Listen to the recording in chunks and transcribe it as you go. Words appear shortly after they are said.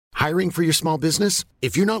Hiring for your small business?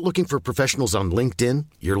 If you're not looking for professionals on LinkedIn,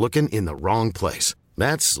 you're looking in the wrong place.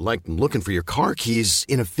 That's like looking for your car keys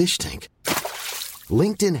in a fish tank.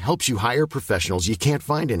 LinkedIn helps you hire professionals you can't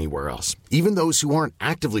find anywhere else, even those who aren't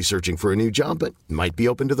actively searching for a new job but might be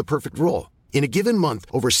open to the perfect role. In a given month,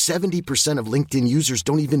 over 70% of LinkedIn users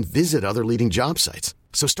don't even visit other leading job sites.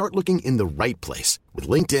 So start looking in the right place. With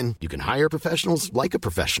LinkedIn, you can hire professionals like a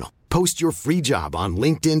professional. Post your free job on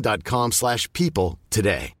linkedin.com/people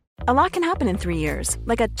today. A lot can happen in 3 years,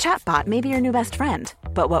 like a chatbot may be your new best friend.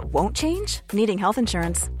 But what won't change? Needing health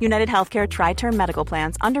insurance. United Healthcare Tri-Term Medical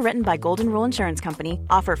Plans, underwritten by Golden Rule Insurance Company,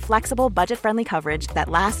 offer flexible, budget-friendly coverage that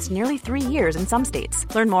lasts nearly 3 years in some states.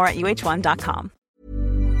 Learn more at uh1.com.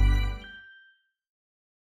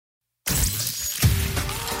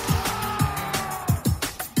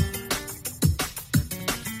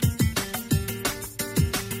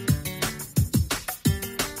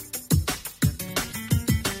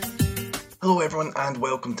 Hello everyone and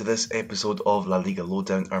welcome to this episode of La Liga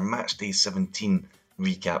Lowdown, our Matchday 17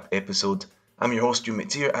 recap episode. I'm your host, Stu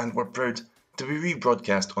McTeer, and we're proud to be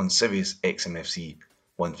rebroadcast on Sirius XMFC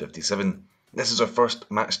 157. This is our first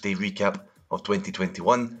Matchday recap of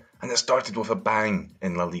 2021, and it started with a bang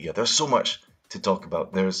in La Liga. There's so much to talk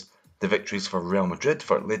about. There's the victories for Real Madrid,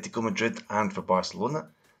 for Atletico Madrid and for Barcelona.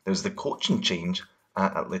 There's the coaching change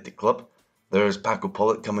at Athletic Club. There's Paco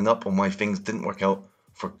Pollitt coming up on why things didn't work out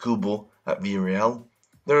for Kubo at Villarreal.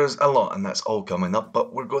 There's a lot, and that's all coming up,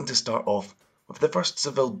 but we're going to start off with the first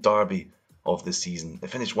Seville derby of the season.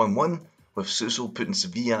 It finished 1-1, with Suso putting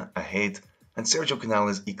Sevilla ahead and Sergio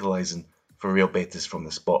Canales equalising for Real Betis from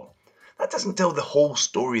the spot. That doesn't tell the whole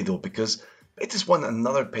story though, because Betis won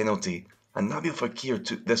another penalty and Nabil Fekir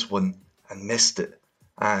took this one and missed it.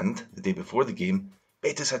 And the day before the game,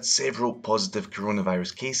 Betis had several positive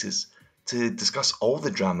coronavirus cases. To discuss all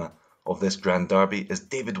the drama of this grand derby is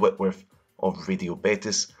David Whitworth of Radio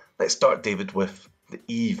Betis. Let's start, David, with the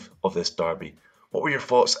eve of this derby. What were your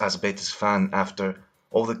thoughts as a Betis fan after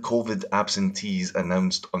all the COVID absentees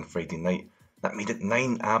announced on Friday night? That made it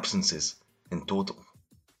 9 absences in total.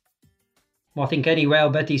 Well, I think any Real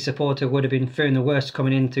Betis supporter would have been fearing the worst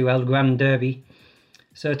coming into El Gran Derby.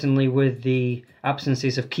 Certainly with the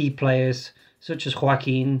absences of key players such as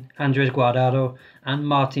Joaquin, Andres Guardado and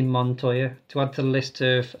Martin Montoya, to add to the list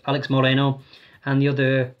of Alex Moreno and the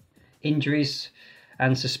other injuries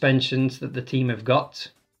and suspensions that the team have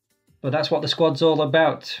got. But that's what the squad's all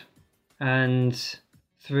about. And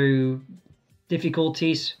through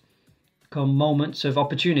difficulties come moments of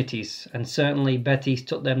opportunities. And certainly Betis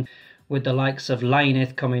took them with the likes of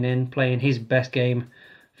Lainez coming in, playing his best game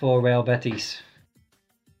for Real Betis.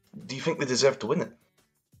 Do you think they deserve to win it?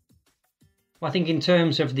 Well, I think in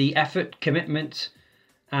terms of the effort, commitment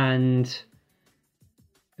and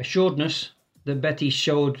assuredness that Betis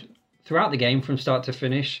showed throughout the game from start to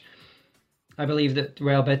finish, I believe that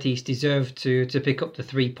Real Betis deserved to pick up the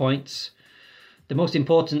 3 points. The most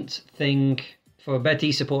important thing for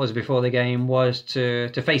Betis supporters before the game was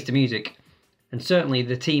to face the music. And certainly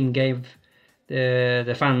the team gave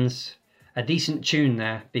the fans a decent tune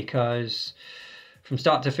there, because from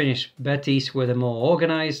start to finish, Betis were the more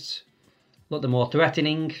organised, looked the more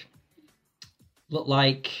threatening, looked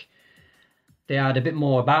like they had a bit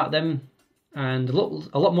more about them and looked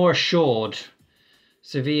a lot more assured.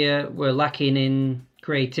 Sevilla were lacking in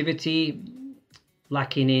creativity,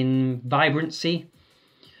 lacking in vibrancy,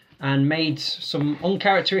 and made some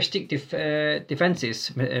uncharacteristic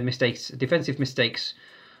defensive mistakes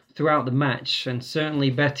throughout the match. And certainly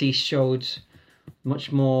Betis showed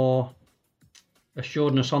much more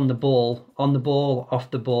assuredness on the ball,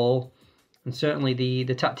 off the ball. And certainly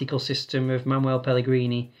the tactical system of Manuel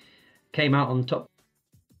Pellegrini came out on top.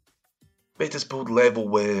 Betis pulled level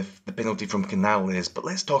with the penalty from Canales, but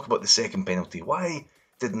let's talk about the second penalty. Why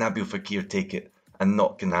did Nabil Fekir take it and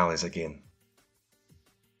not Canales again?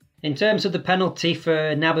 In terms of the penalty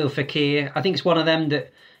for Nabil Fekir, I think it's one of them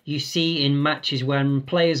that you see in matches when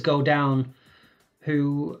players go down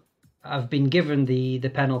who have been given the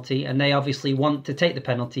penalty, and they obviously want to take the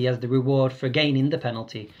penalty as the reward for gaining the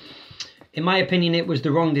penalty. In my opinion, it was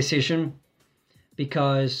the wrong decision,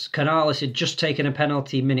 because Canales had just taken a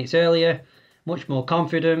penalty minutes earlier, much more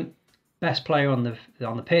confident, best player on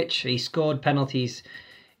the pitch. He scored penalties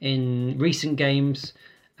in recent games,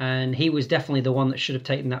 and he was definitely the one that should have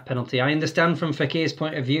taken that penalty. I understand from Fekir's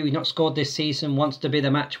point of view, he's not scored this season, wants to be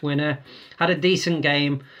the match winner, had a decent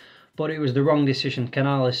game, but it was the wrong decision.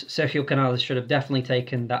 Sergio Canales should have definitely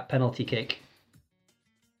taken that penalty kick.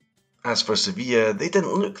 As for Sevilla, they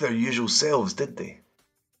didn't look their usual selves, did they?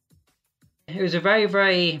 It was a very,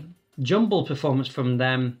 very jumbled performance from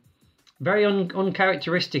them. Very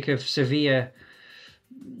uncharacteristic of Sevilla.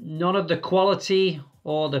 None of the quality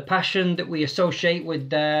or the passion that we associate with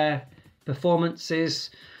their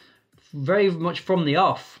performances. Very much from the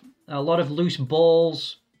off. A lot of loose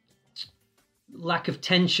balls, lack of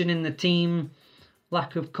tension in the team,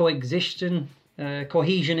 lack of cohesion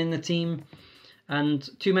in the team, and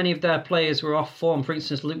too many of their players were off form. For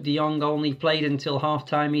instance, Luke de Jong only played until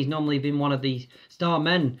half-time. He's normally been one of the star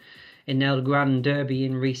men in El Gran Derby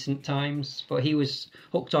in recent times, but he was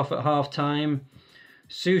hooked off at half-time.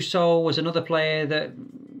 Suso was another player that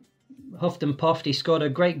huffed and puffed. He scored a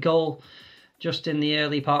great goal just in the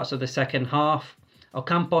early parts of the second half.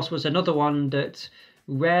 Ocampos was another one that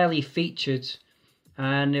rarely featured,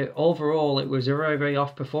 and overall it was a very, very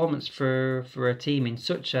off performance for a team in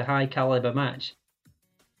such a high calibre match.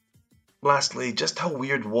 Lastly, just how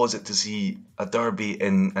weird was it to see a derby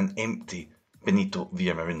in an empty Benito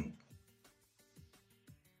Villamarin?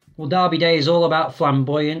 Well, Derby Day is all about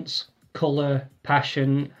flamboyance, colour,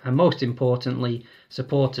 passion, and most importantly,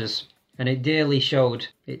 supporters. And it dearly showed.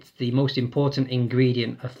 It's the most important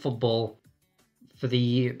ingredient of football. For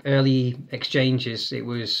the early exchanges, it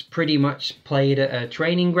was pretty much played at a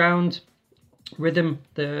training ground rhythm,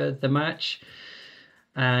 the match.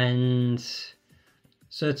 And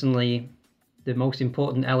certainly the most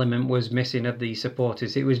important element was missing of the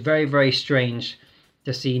supporters. It was very, very strange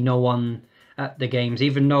to see no one at the games,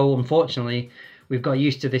 even though, unfortunately, we've got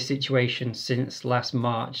used to this situation since last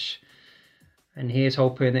March. And here's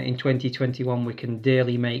hoping that in 2021 we can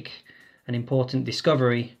dearly make an important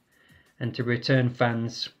discovery and to return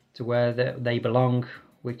fans to where they belong,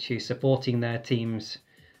 which is supporting their teams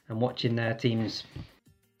and watching their teams.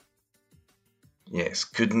 Yes,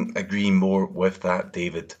 couldn't agree more with that,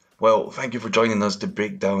 David. Well, thank you for joining us to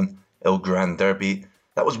break down El Gran Derby.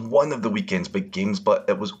 That was one of the weekend's big games, but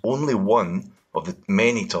it was only one of the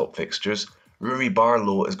many top fixtures. Rory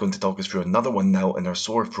Barlow is going to talk us through another one now in our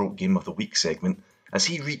Sore Throat Game of the Week segment as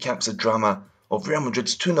he recaps the drama of Real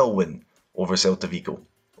Madrid's 2-0 win over Celta Vigo.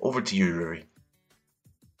 Over to you, Rory.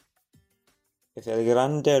 If El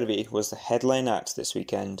Gran Derby was the headline act this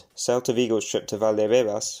weekend, Celta Vigo's trip to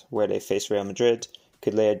Valdebebas, where they face Real Madrid,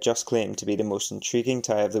 could lay a just claim to be the most intriguing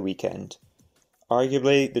tie of the weekend.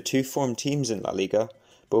 Arguably, the two formed teams in La Liga,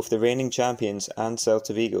 both the reigning champions and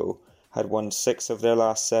Celta Vigo, had won 6 of their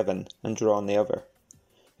last 7 and drawn the other.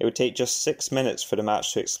 It would take just 6 minutes for the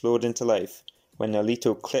match to explode into life when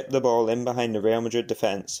Nolito clipped the ball in behind the Real Madrid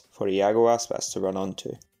defence for Iago Aspas to run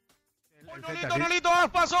onto. Nolito,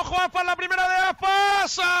 Aspas, ojo Aspas, la primera de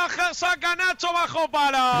Aspas, saca Nacho bajo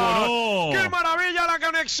para. Bueno. ¡Qué maravilla la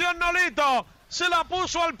conexión, Nolito! Se la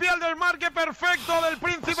puso al pie del marque perfecto del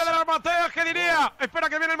príncipe de las bateas, que diría, espera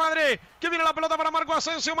que viene el Madrid, que viene la pelota para Marco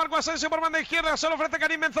Asensio por banda izquierda, se lo ofrece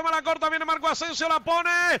Karim Benzema, la corta, viene Marco Asensio, la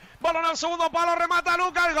pone, balón al segundo palo, remata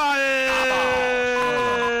Lucas, gol.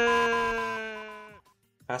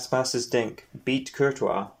 Aspas's dink beat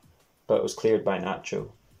Courtois, but was cleared by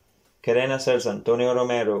Nacho. Cadena serves Antonio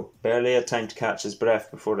Romero barely had time to catch his breath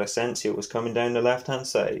before Asensio was coming down the left-hand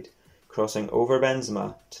side, crossing over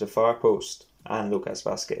Benzema to the far post and Lucas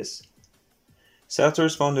Vázquez. Celta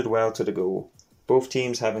responded well to the goal, both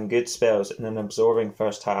teams having good spells in an absorbing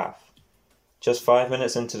first half. Just 5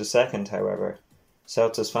 minutes into the second, however,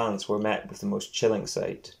 Celta's fans were met with the most chilling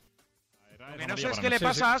sight. Lo que no sé es qué le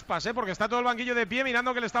pasa a Aspas, porque está todo el banquillo de pie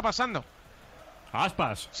mirando qué le está pasando.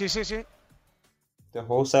 ¿Aspas? Sí. The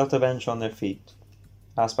whole Celta bench on their feet.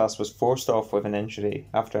 Aspas was forced off with an injury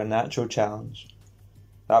after a natural challenge.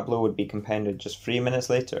 That blow would be compounded just 3 minutes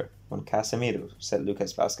later when Casemiro set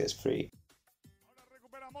Lucas Vázquez free. Ahora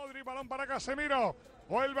recupera Modri, balón para Casemiro.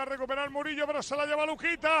 Vuelve a recuperar Murillo, pero se la lleva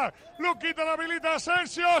Luquita. Luquita la habilita a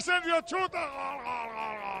Asensio. Asensio chuta.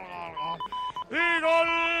 Gol. Y gol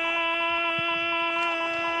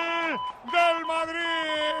del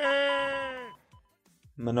Madrid.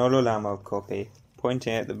 Manolo Lama copy,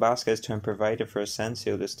 pointing out that Vázquez turned provider for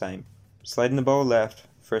Asensio this time, sliding the ball left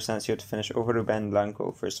for Asensio to finish over Ruben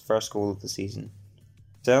Blanco for his first goal of the season.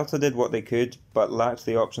 Celta did what they could, but lacked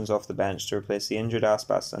the options off the bench to replace the injured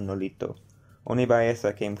Aspas and Nolito. Only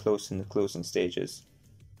Baeza came close in the closing stages.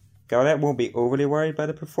 Garrett won't be overly worried by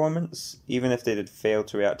the performance, even if they did fail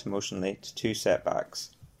to react emotionally to 2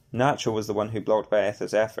 setbacks. Nacho was the one who blocked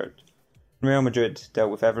Baeza's effort. Real Madrid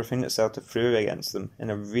dealt with everything that Celta threw against them in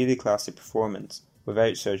a really classy performance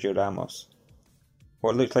without Sergio Ramos.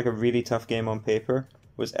 What looked like a really tough game on paper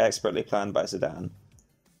was expertly planned by Zidane.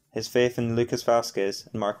 His faith in Lucas Vázquez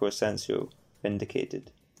and Marco Asensio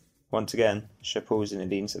vindicated. Once again, chapeau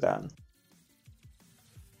Zinedine Zidane.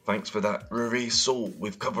 Thanks for that, Rory. So,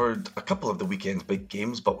 we've covered a couple of the weekend's big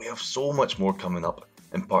games, but we have so much more coming up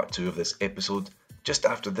in part 2 of this episode. Just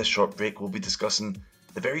after this short break, we'll be discussing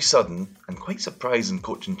the very sudden and quite surprising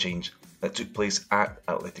coaching change that took place at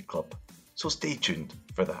Athletic Club. So stay tuned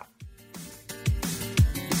for that.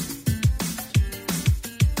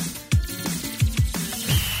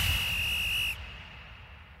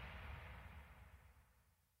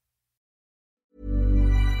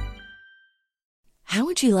 How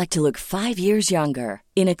would you like to look 5 years younger?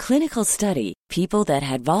 In a clinical study, people that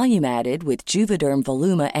had volume added with Juvederm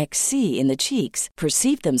Voluma XC in the cheeks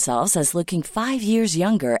perceived themselves as looking 5 years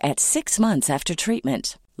younger at 6 months after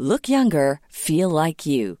treatment. Look younger, feel like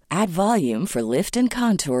you. Add volume for lift and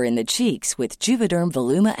contour in the cheeks with Juvederm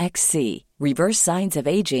Voluma XC. Reverse signs of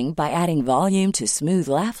aging by adding volume to smooth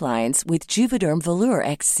laugh lines with Juvederm Volure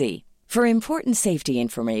XC. For important safety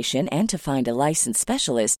information and to find a licensed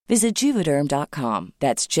specialist, visit Juvederm.com.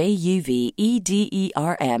 That's JUVEDERM.com.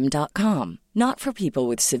 Not for people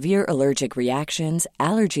with severe allergic reactions,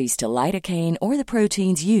 allergies to lidocaine, or the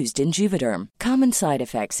proteins used in Juvederm. Common side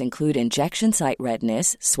effects include injection site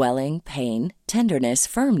redness, swelling, pain, tenderness,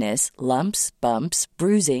 firmness, lumps, bumps,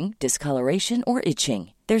 bruising, discoloration, or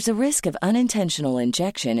itching. There's a risk of unintentional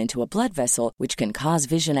injection into a blood vessel, which can cause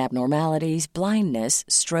vision abnormalities, blindness,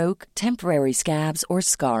 stroke, temporary scabs, or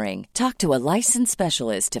scarring. Talk to a licensed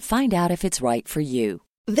specialist to find out if it's right for you.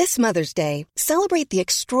 This Mother's Day, celebrate the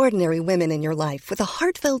extraordinary women in your life with a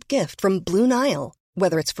heartfelt gift from Blue Nile.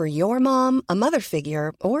 Whether it's for your mom, a mother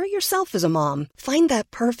figure, or yourself as a mom, find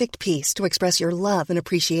that perfect piece to express your love and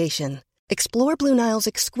appreciation. Explore Blue Nile's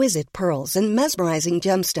exquisite pearls and mesmerizing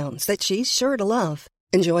gemstones that she's sure to love.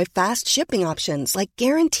 Enjoy fast shipping options like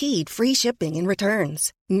guaranteed free shipping and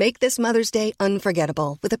returns. Make this Mother's Day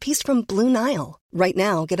unforgettable with a piece from Blue Nile. Right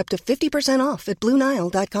now, get up to 50% off at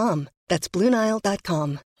BlueNile.com. That's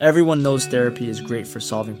BlueNile.com. Everyone knows therapy is great for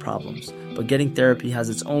solving problems, but getting therapy has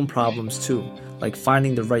its own problems too, like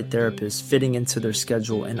finding the right therapist, fitting into their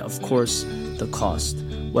schedule, and of course, the cost.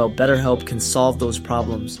 Well, BetterHelp can solve those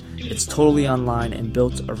problems. It's totally online and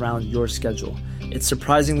built around your schedule. It's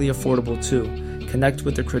surprisingly affordable too. Connect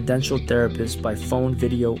with a credentialed therapist by phone,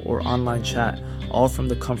 video, or online chat, all from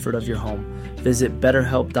the comfort of your home. Visit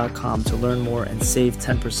BetterHelp.com to learn more and save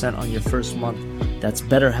 10% on your first month. That's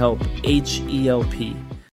BetterHelp, H-E-L-P.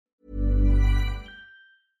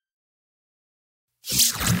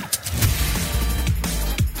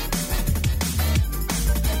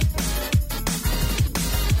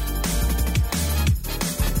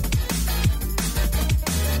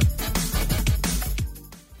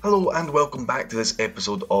 Hello and welcome back to this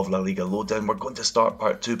episode of La Liga Lowdown. We're going to start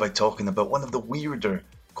part 2 by talking about one of the weirder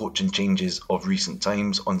coaching changes of recent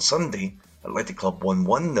times. On Sunday, Athletic Club won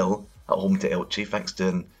 1-0 at home to Elche thanks to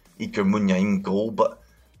an Iker Muniain goal, but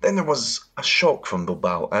then there was a shock from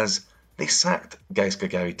Bilbao as they sacked Fekir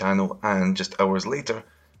and Garitano and just hours later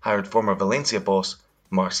hired former Valencia boss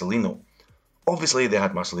Marcelino. Obviously they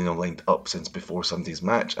had Marcelino lined up since before Sunday's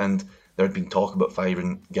match and there had been talk about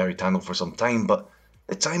firing Garitano for some time, but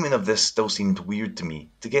the timing of this still seemed weird to me.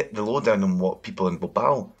 To get the lowdown on what people in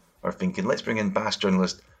Bilbao are thinking, let's bring in Basque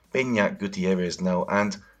journalist Beñat Gutierrez now,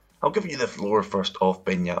 and I'll give you the floor first off,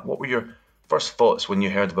 Beñat. What were your first thoughts when you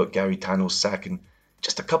heard about Garitano's sacking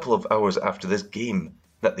just a couple of hours after this game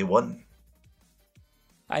that they won?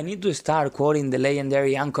 I need to start quoting the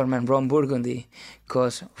legendary anchorman Ron Burgundy,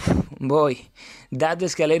 because, boy, that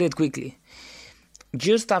escalated quickly.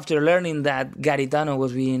 Just after learning that Garitano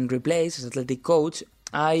was being replaced as athletic coach,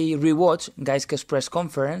 I rewatched Gaisca's press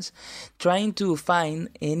conference, trying to find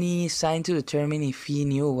any sign to determine if he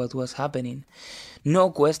knew what was happening. No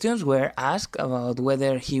questions were asked about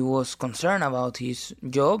whether he was concerned about his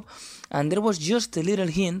job, and there was just a little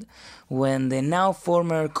hint when the now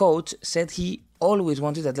former coach said he always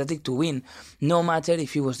wanted Athletic to win, no matter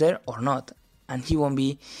if he was there or not, and he won't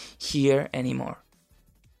be here anymore.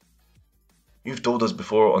 You've told us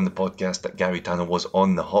before on the podcast that Garitano was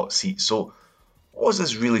on the hot seat, so was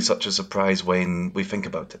this really such a surprise when we think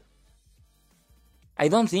about it? I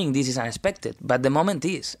don't think this is unexpected, but the moment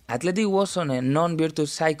is. Athletic was on a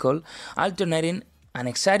non-virtuous cycle, alternating an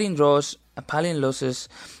exciting draws, appalling losses,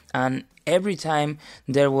 and every time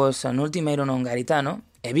there was an ultimatum on Garitano,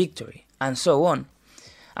 a victory, and so on.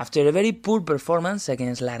 After a very poor performance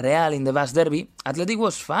against La Real in the Basque Derby, Athletic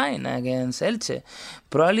was fine against Elche,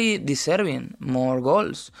 probably deserving more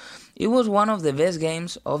goals. It was one of the best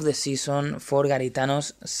games of the season for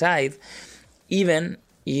Garitano's side, even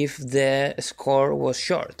if the score was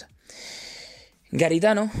short.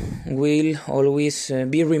 Garitano will always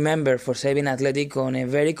be remembered for saving Athletic on a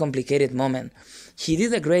very complicated moment. He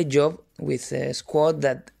did a great job with a squad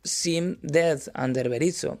that seemed dead under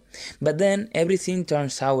Berizzo. But then everything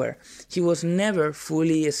turned sour. He was never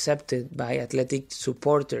fully accepted by Athletic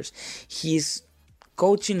supporters. His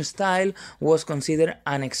coaching style was considered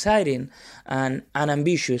unexciting and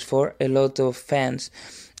unambitious for a lot of fans.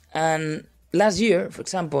 And last year, for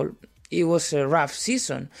example, it was a rough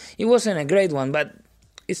season. It wasn't a great one, but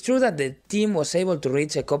it's true that the team was able to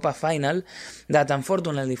reach a Copa final that,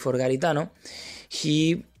 unfortunately for Garitano,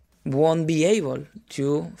 he won't be able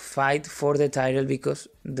to fight for the title because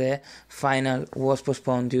the final was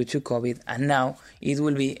postponed due to COVID, and now it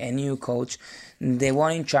will be a new coach, the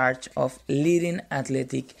one in charge of leading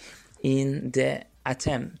Athletic in the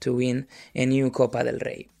attempt to win a new Copa del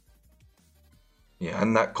Rey. Yeah,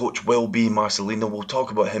 and that coach will be Marcelino. We'll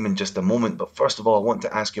talk about him in just a moment, but first of all I want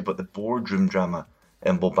to ask you about the boardroom drama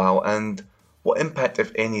in Bilbao and what impact,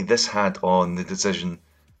 if any, this had on the decision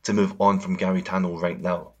to move on from Garitano right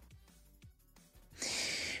now.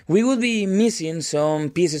 We would be missing some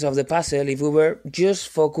pieces of the puzzle if we were just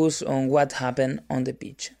focused on what happened on the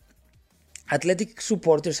pitch. Athletic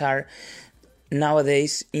supporters are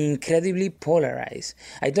nowadays incredibly polarized.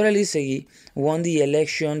 Aitor Elizegui won the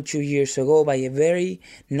election 2 years ago by a very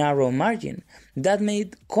narrow margin that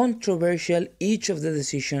made controversial each of the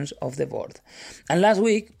decisions of the board. And last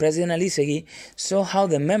week, President Elizegui saw how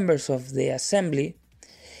the members of the assembly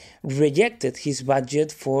rejected his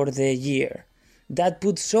budget for the year. That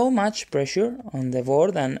put so much pressure on the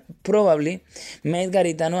board and probably made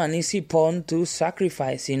Garitano an easy pawn to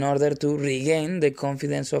sacrifice in order to regain the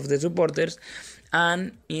confidence of the supporters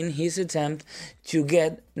and in his attempt to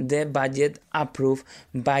get the budget approved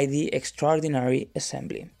by the extraordinary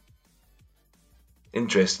assembly.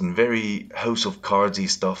 Interesting, very House of Cardsy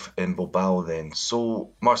stuff in Bilbao then. So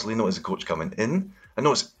Marcelino is the coach coming in. I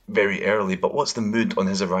know it's very early, but what's the mood on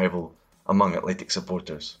his arrival among Athletic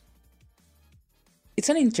supporters? It's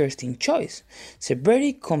an interesting choice. It's a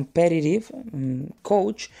very competitive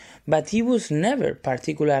coach, but he was never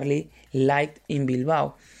particularly liked in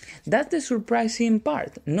Bilbao. That's the surprising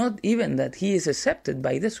part. Not even that he is accepted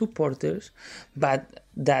by the supporters, but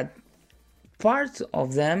that parts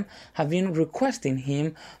of them have been requesting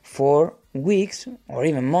him for weeks or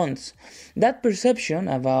even months. That perception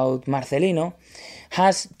about Marcelino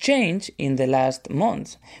has changed in the last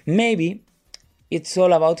months. Maybe it's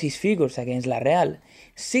all about his figures against La Real.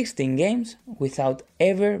 16 games without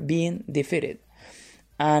ever being defeated.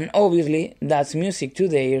 And obviously that's music to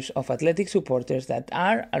the ears of Athletic supporters that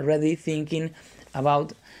are already thinking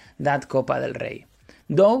about that Copa del Rey.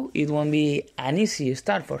 Though it won't be an easy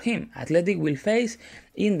start for him. Athletic will face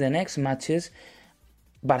in the next matches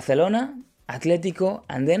Barcelona, Atletico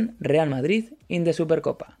and then Real Madrid in the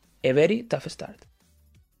Supercopa. A very tough start.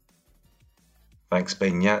 Thanks,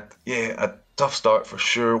 Benyat. Yeah, a tough start for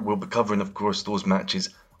sure. We'll be covering, of course, those matches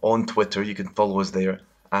on Twitter. You can follow us there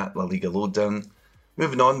at La Liga Lowdown.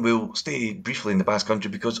 Moving on, we'll stay briefly in the Basque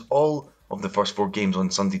Country because all of the first 4 games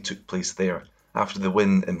on Sunday took place there. After the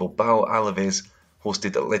win in Bilbao, Alaves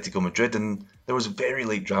hosted Atletico Madrid and there was very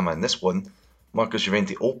late drama in this one. Marcos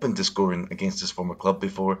Llorente opened the scoring against his former club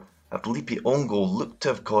before a Felipe own goal looked to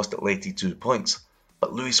have cost Atleti 2 points.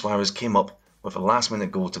 But Luis Suarez came up with a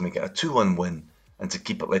last-minute goal to make it a 2-1 win and to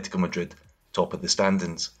keep Atletico Madrid top of the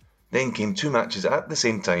standings. Then came 2 matches at the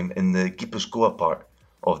same time in the Gipuzkoa part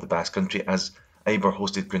of the Basque Country as Eibar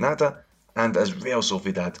hosted Granada and as Real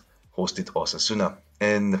Sociedad hosted Osasuna.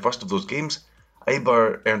 In the first of those games,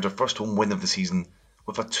 Eibar earned their first home win of the season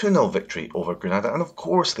with a 2-0 victory over Granada, and of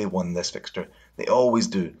course they won this fixture. They always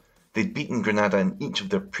do. They'd beaten Granada in each of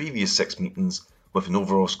their previous 6 meetings with an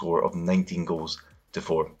overall score of 19 goals to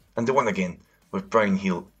 4. And they won again, with Brian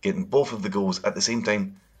Hill getting both of the goals at the same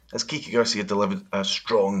time as Kike Garcia delivered a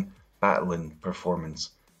strong battling performance.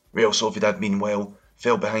 Real Sociedad, meanwhile,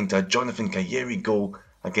 fell behind to a Jonathan Cayeri goal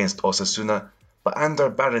against Osasuna, but Ander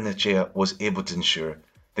Barrenechea was able to ensure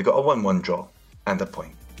they got a 1-1 draw and a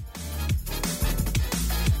point.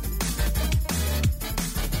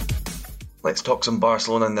 Let's talk some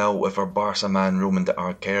Barcelona now with our Barca man Roman de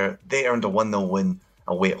Arquer. They earned a 1-0 win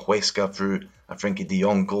away at Huesca through a Frenkie de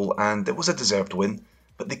Jong goal, and it was a deserved win,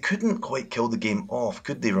 but they couldn't quite kill the game off,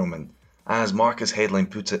 could they, Roman? As Marca's headline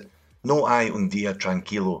put it, no hay un día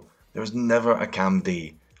tranquilo. There was never a calm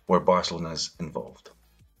day where Barcelona's involved.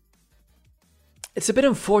 It's a bit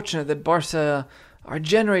unfortunate that Barca are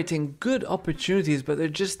generating good opportunities, but they're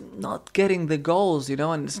just not getting the goals,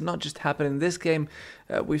 and it's not just happening in this game.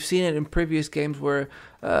 We've seen it in previous games where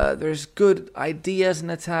there's good ideas in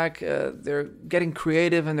attack, they're getting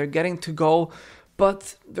creative and they're getting to goal,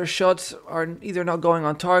 but their shots are either not going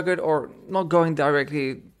on target or not going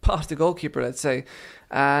directly past the goalkeeper, let's say.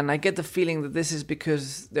 And I get the feeling that this is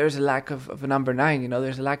because there's a lack of a number 9,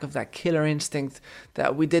 there's a lack of that killer instinct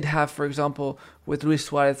that we did have, for example, with Luis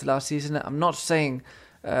Suarez last season. I'm not saying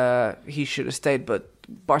he should have stayed, but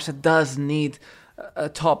Barca does need a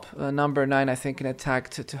top number 9, I think, in attack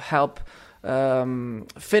to help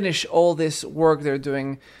finish all this work they're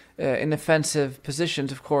doing in offensive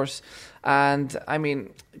positions, of course. And I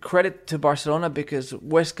mean, credit to Barcelona, because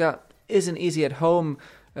Huesca isn't easy at home.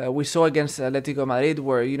 We saw against Atletico Madrid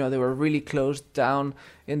where, they were really closed down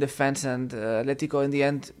in defense, and Atletico in the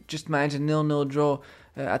end just managed a 0-0 draw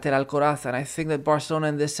at El Alcoraz. And I think that Barcelona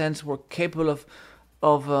in this sense were capable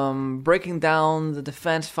of breaking down the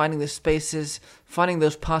defense, finding the spaces, finding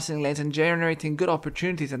those passing lanes and generating good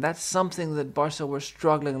opportunities. And that's something that Barca were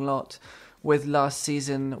struggling a lot with last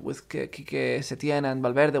season with Quique Setién and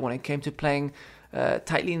Valverde when it came to playing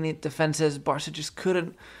tightly knit defenses. Barca just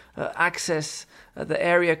couldn't access the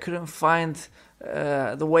area, couldn't find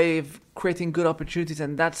the way of creating good opportunities,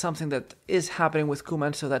 and that's something that is happening with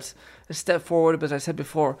Koeman. So that's a step forward. But as I said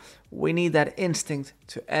before, we need that instinct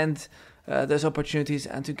to end those opportunities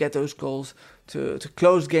and to get those goals, to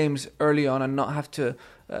close games early on and not have to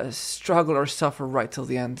struggle or suffer right till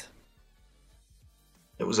the end.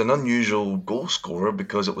 It was an unusual goal scorer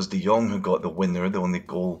because it was De Jong who got the winner, the only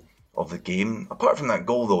goal of the game. Apart from that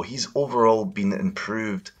goal though, he's overall been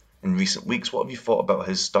improved in recent weeks. What have you thought about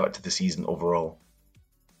his start to the season overall?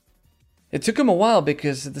 It took him a while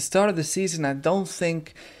because at the start of the season I don't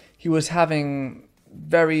think he was having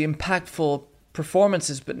very impactful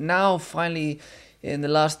performances, but now finally in the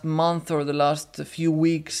last month or the last few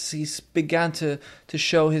weeks he's began to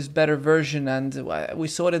show his better version. And we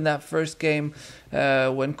saw it in that first game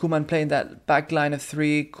when Koeman played that back line of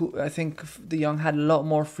 3. I think De Jong had a lot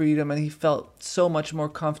more freedom and he felt so much more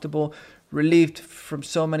comfortable, relieved from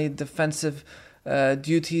so many defensive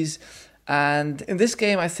duties. And in this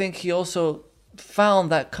game I think he also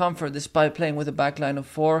found that comfort despite playing with a back line of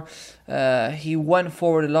 4. He went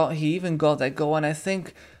forward a lot, he even got that goal, and I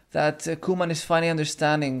think that Koeman is finally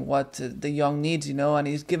understanding what De Jong needs, and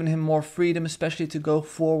he's given him more freedom, especially to go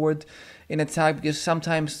forward in attack, because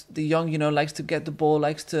sometimes De Jong, likes to get the ball,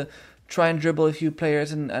 likes to try and dribble a few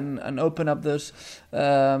players and open up those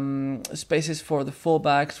spaces for the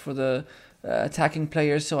fullbacks, for the attacking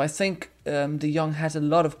players. So I think De Jong has a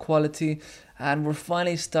lot of quality, and we're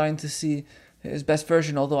finally starting to see his best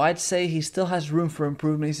version, although I'd say he still has room for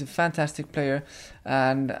improvement. He's a fantastic player,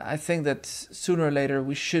 and I think that sooner or later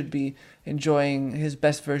we should be enjoying his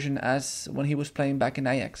best version as when he was playing back in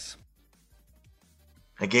Ajax.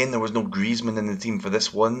 Again, there was no Griezmann in the team for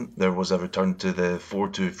this one. There was a return to the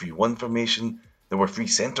 4-2-3-1 formation. There were 3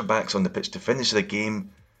 centre-backs on the pitch to finish the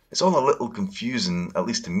game. It's all a little confusing, at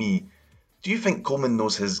least to me. Do you think Koeman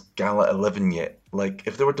knows his Gala 11 yet? Like,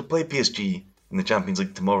 if they were to play PSG in the Champions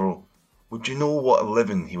League tomorrow, would you know what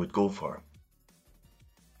 11 he would go for?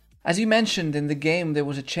 As you mentioned, in the game there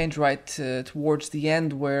was a change right towards the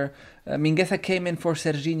end where Mingueza came in for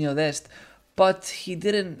Serginho Dest, but he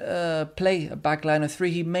didn't play a back line of 3.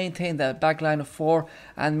 He maintained that back line of 4,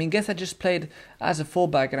 and Mingueza just played as a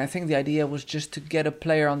fullback, and I think the idea was just to get a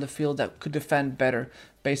player on the field that could defend better,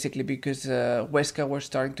 basically because Huesca were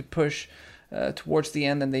starting to push towards the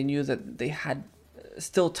end and they knew that they had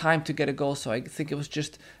still time to get a goal, so I think it was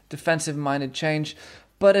just defensive-minded change.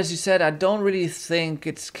 But as you said, I don't really think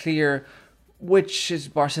it's clear which is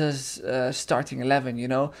Barca's starting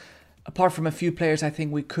 11, Apart from a few players I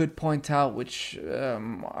think we could point out which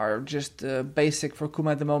are just basic for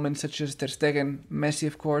Koeman at the moment, such as Ter Stegen, Messi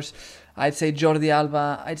of course. I'd say Jordi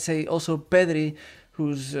Alba, I'd say also Pedri,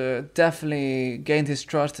 who's definitely gained his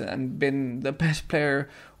trust and been the best player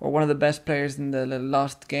or one of the best players in the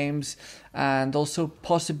last games. And also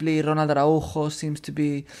possibly Ronald Araujo seems to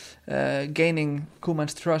be gaining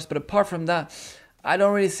Koeman's trust. But apart from that, I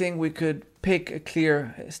don't really think we could pick a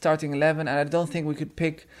clear starting 11, and I don't think we could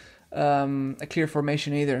pick a clear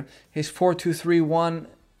formation either. His 4-2-3-1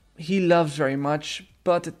 he loves very much,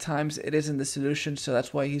 but at times it isn't the solution, so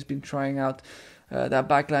that's why he's been trying out that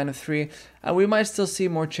back line of 3. And we might still see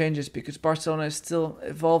more changes because Barcelona is still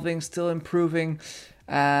evolving, still improving.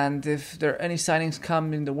 And if there are any signings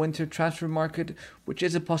come in the winter transfer market, which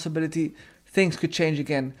is a possibility, things could change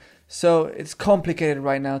again. So it's complicated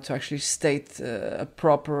right now to actually state a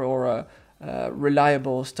proper or a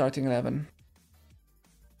reliable starting 11.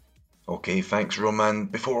 Okay, thanks Roman.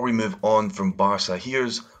 Before we move on from Barca,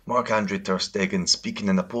 here's Marc-Andre Ter Stegen speaking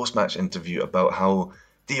in a post-match interview about how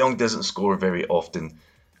De Jong doesn't score very often,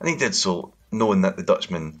 and he did so knowing that the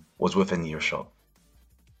Dutchman was within earshot.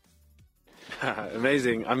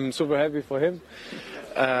 Amazing. I'm super happy for him.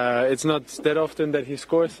 It's not that often that he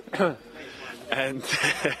scores. And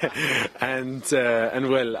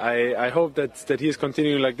well, I hope that he is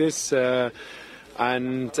continuing like this.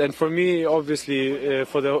 And for me, obviously,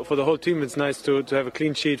 for the whole team, it's nice to have a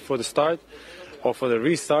clean sheet for the start or for the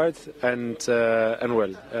restart. And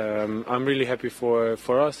well, I'm really happy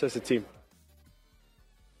for us as a team.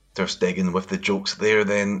 Ter Stegen with the jokes there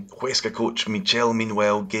then. Huesca coach Michel,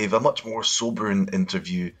 meanwhile, gave a much more sobering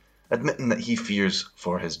interview, admitting that he fears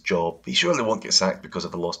for his job. He surely won't get sacked because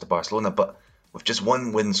of the loss to Barcelona, but with just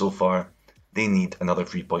one win so far, they need another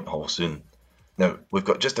 3-point haul soon. Now, we've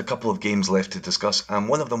got just a couple of games left to discuss, and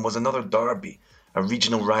one of them was another derby, a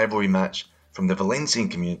regional rivalry match from the Valencian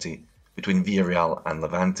community between Villarreal and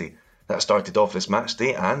Levante. That started off this match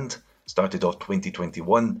day and started off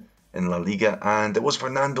 2021 in La Liga, and it was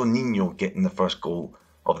Fernando Niño getting the first goal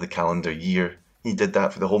of the calendar year. He did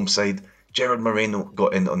that for the home side. Gerard Moreno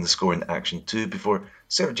got in on the scoring action too before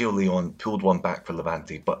Sergio Leon pulled one back for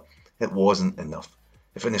Levante, but it wasn't enough.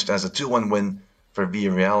 It finished as a 2-1 win for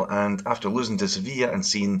Villarreal, and after losing to Sevilla and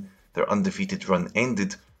seeing their undefeated run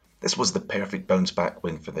ended, this was the perfect bounce-back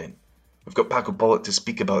win for them. We've got Paco Pollock to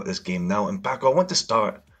speak about this game now, and Paco, I want to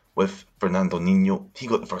start with Fernando Niño. He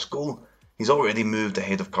got the first goal. He's already moved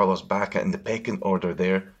ahead of Carlos Bacca in the pecking order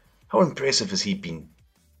there. How impressive has he been?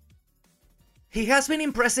 He has been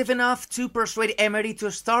impressive enough to persuade Emery to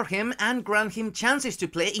start him and grant him chances to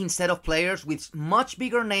play instead of players with much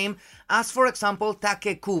bigger name, as for example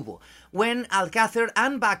Take Kubo. When Alcácer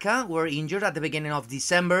and Bacca were injured at the beginning of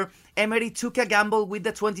December, Emery took a gamble with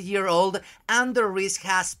the 20-year-old and the risk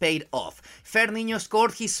has paid off. Fer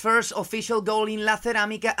scored his first official goal in La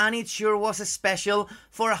Cerámica, and it sure was special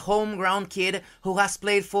for a home-ground kid who has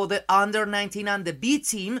played for the under-19 and the B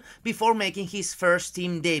team before making his first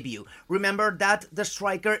team debut. Remember that the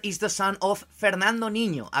striker is the son of Fernando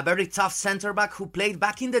Niño, a very tough centre-back who played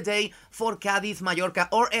back in the day for Cádiz, Mallorca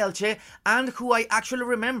or Elche, and who I actually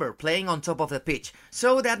remember playing on top of the pitch.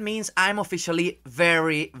 So that means I'm officially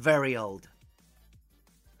very, very old.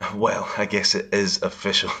 Well, I guess it is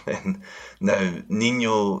official then. Now,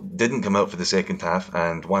 Niño didn't come out for the second half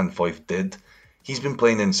and Juan Foyth did. He's been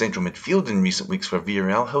playing in central midfield in recent weeks for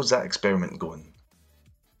Villarreal. How's that experiment going?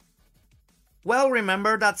 Well,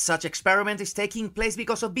 remember that such experiment is taking place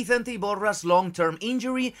because of Vicente Iborra's long-term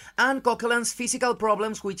injury and Coquelin's physical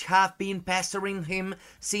problems, which have been pestering him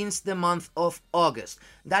since the month of August.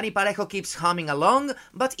 Dani Parejo keeps humming along,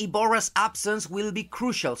 but Iborra's absence will be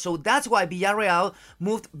crucial, so that's why Villarreal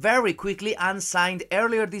moved very quickly and signed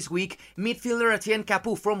earlier this week midfielder Etienne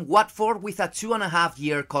Capoue from Watford with a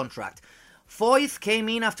 2.5-year contract. Foyth came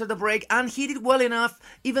in after the break and he did well enough,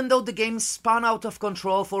 even though the game spun out of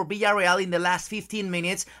control for Villarreal in the last 15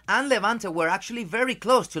 minutes and Levante were actually very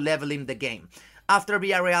close to leveling the game. After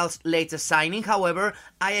Villarreal's latest signing, however,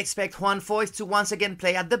 I expect Juan Foyth to once again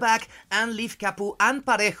play at the back and leave Capoue and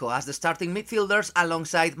Parejo as the starting midfielders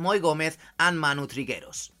alongside Moy Gómez and Manu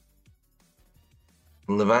Trigueros.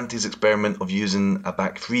 Levante's experiment of using a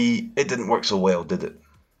back three, it didn't work so well, did it?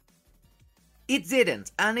 It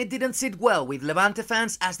didn't, and it didn't sit well with Levante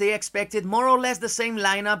fans as they expected more or less the same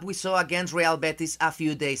lineup we saw against Real Betis a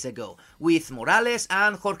few days ago, with Morales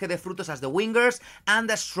and Jorge de Frutos as the wingers and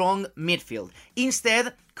a strong midfield.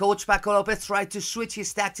 Instead, Coach Paco Lopez tried to switch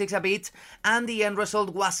his tactics a bit, and the end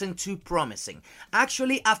result wasn't too promising.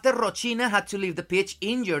 Actually, after Rochina had to leave the pitch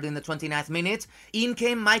injured in the 29th minute, in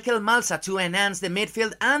came Michael Malsa to enhance the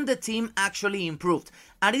midfield, and the team actually improved.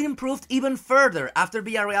 And it improved even further after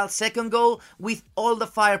Villarreal's second goal, with all the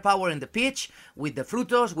firepower in the pitch, with the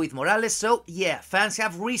Frutos, with Morales. So yeah, fans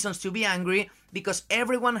have reasons to be angry, because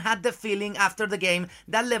everyone had the feeling after the game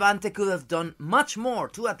that Levante could have done much more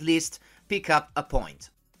to at least pick up a point.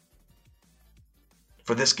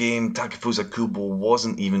 For this game, Takefusa Kubo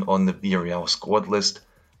wasn't even on the Villarreal squad list.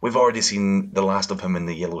 We've already seen the last of him in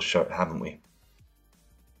the yellow shirt, haven't we?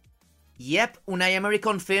 Yep, Unai Emery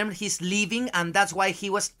confirmed he's leaving, and that's why he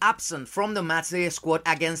was absent from the Matchday squad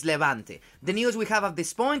against Levante. The news we have at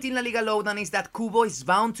this point in La Liga Lowdown is that Kubo is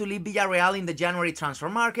bound to leave Villarreal in the January transfer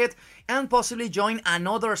market and possibly join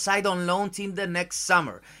another side on loan team the next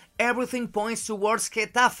summer. Everything points towards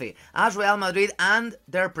Getafe, as Real Madrid and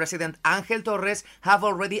their president Ángel Torres have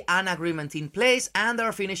already an agreement in place and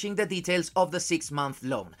are finishing the details of the 6-month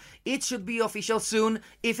loan. It should be official soon,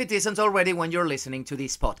 if it isn't already when you're listening to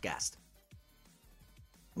this podcast.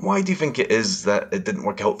 Why do you think it is that it didn't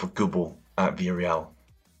work out for Kubo at Villarreal?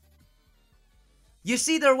 You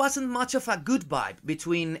see, there wasn't much of a good vibe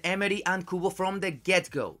between Emery and Kubo from the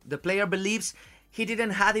get-go. The player believes he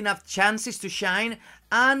didn't have enough chances to shine,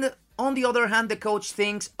 and On the other hand, the coach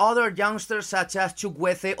thinks other youngsters such as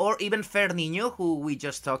Chukwueze or even Fernandinho, who we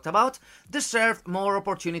just talked about, deserved more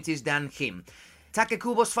opportunities than him.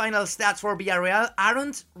 Takekubo's final stats for Villarreal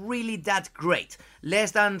aren't really that great. Less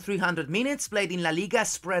than 300 minutes played in La Liga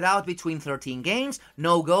spread out between 13 games,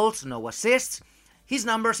 no goals, no assists. His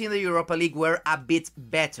numbers in the Europa League were a bit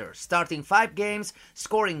better, starting 5 games,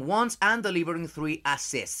 scoring once and delivering 3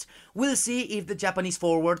 assists. We'll see if the Japanese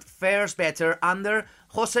forward fares better under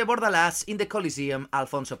Jose Bordalás in the Coliseum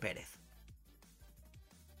Alfonso Pérez.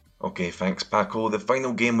 Okay, thanks Paco. The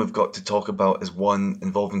final game we've got to talk about is one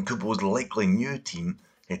involving Kubo's likely new team,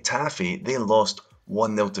 Getafe. They lost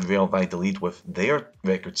 1-0 to Real Valladolid with their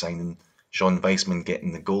record signing, Sean Weissman,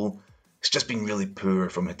 getting the goal. It's just been really poor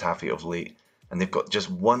from Getafe of late, and they've got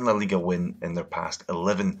just one La Liga win in their past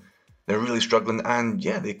 11. They're really struggling, and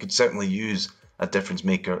yeah, they could certainly use a difference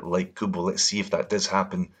maker like Kubo. Let's see if that does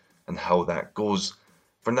happen and how that goes.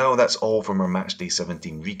 For now, that's all from our Matchday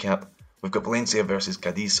 17 recap. We've got Valencia versus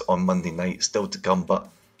Cadiz on Monday night still to come, but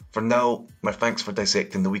for now, my thanks for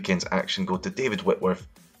dissecting the weekend's action go to David Whitworth,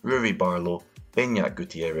 Rory Barlow, Beñat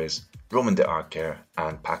Gutierrez, Roman de Arquer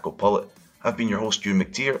and Paco Pullet. I've been your host, Stu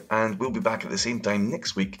McTeer, and we'll be back at the same time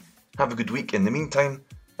next week. Have a good week in the meantime,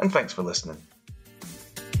 and thanks for listening.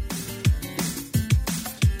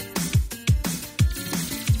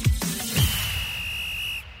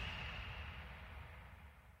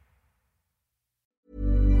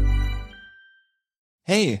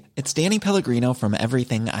 Hey, it's Danny Pellegrino from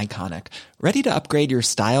Everything Iconic. Ready to upgrade your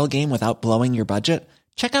style game without blowing your budget?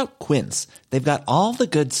 Check out Quince. They've got all the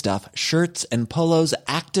good stuff, shirts and polos,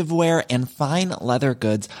 activewear, and fine leather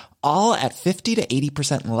goods, all at 50 to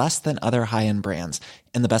 80% less than other high-end brands.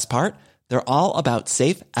 And the best part? They're all about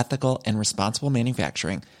safe, ethical, and responsible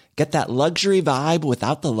manufacturing. Get that luxury vibe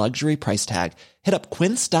without the luxury price tag. Hit up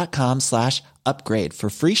quince.com/upgrade for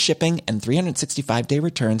free shipping and 365-day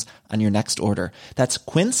returns on your next order. That's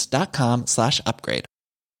quince.com/upgrade.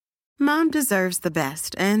 Mom deserves the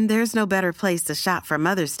best, and there's no better place to shop for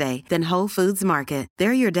Mother's Day than Whole Foods Market.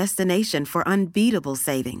 They're your destination for unbeatable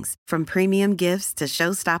savings, from premium gifts to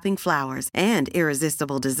show-stopping flowers and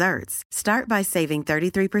irresistible desserts. Start by saving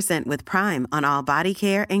 33% with Prime on all body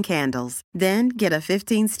care and candles. Then get a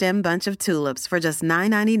 15-stem bunch of tulips for just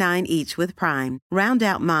 $9.99 each with Prime. Round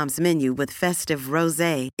out Mom's menu with festive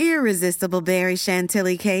rosé, irresistible berry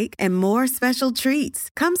chantilly cake, and more special treats.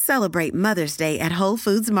 Come celebrate Mother's Day at Whole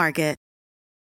Foods Market.